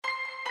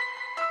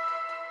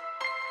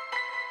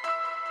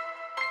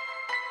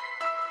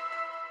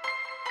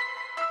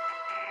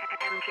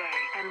I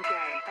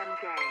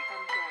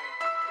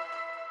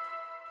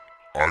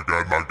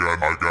got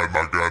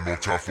no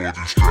time for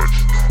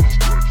distraction.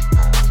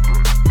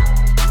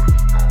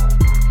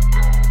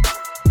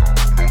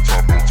 No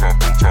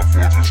time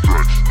for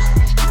distraction.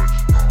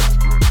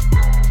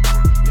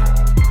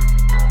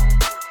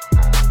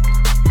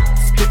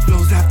 Spit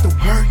flows after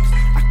work,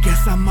 I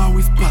guess I'm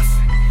always bustin'.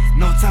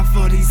 No time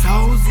for these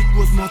hoes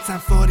equals more time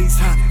for these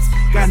hundreds.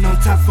 Got no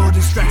time for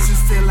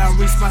distractions till I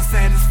reach my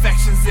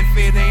satisfactions. If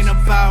it ain't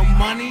about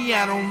money,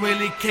 I don't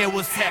really care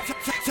what's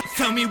happening.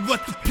 Tell me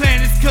what the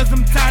plan is, cause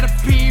I'm tired of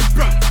being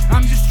broke.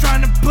 I'm just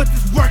trying to put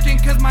this work in,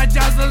 cause my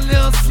job's a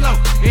little slow.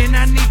 And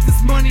I need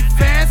this money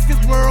fast, cause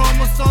we're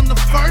almost on the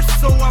first.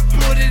 So I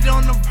put it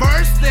on the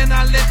verse, then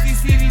I let these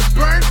cities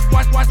burn.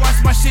 Watch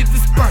my shit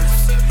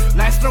disperse.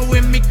 Life's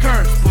throwing me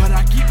curves, but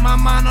I keep my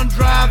mind on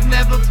drive,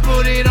 never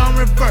put it on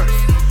reverse.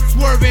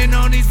 Swerving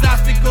on these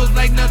obstacles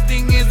like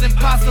nothing is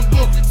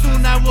impossible.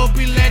 Soon I will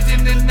be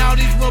legend and now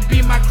these will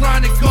be my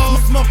chronicles.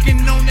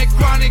 Smoking on that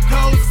chronic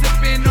hoe,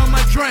 sipping on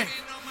my drink.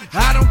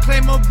 I don't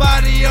claim my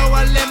body, oh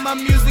I let my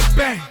music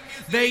bang.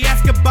 They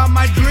ask about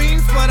my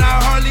dreams, but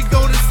I hardly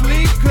go to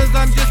sleep, cause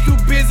I'm just too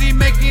busy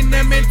making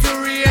them into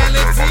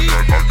reality.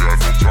 I got no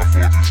time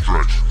for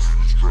distraction.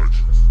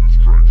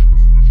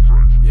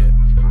 Yeah.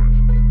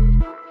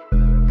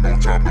 No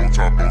time for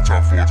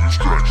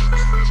distraction.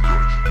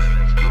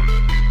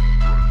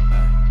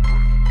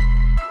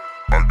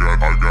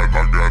 I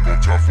got no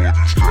time for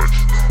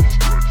distraction.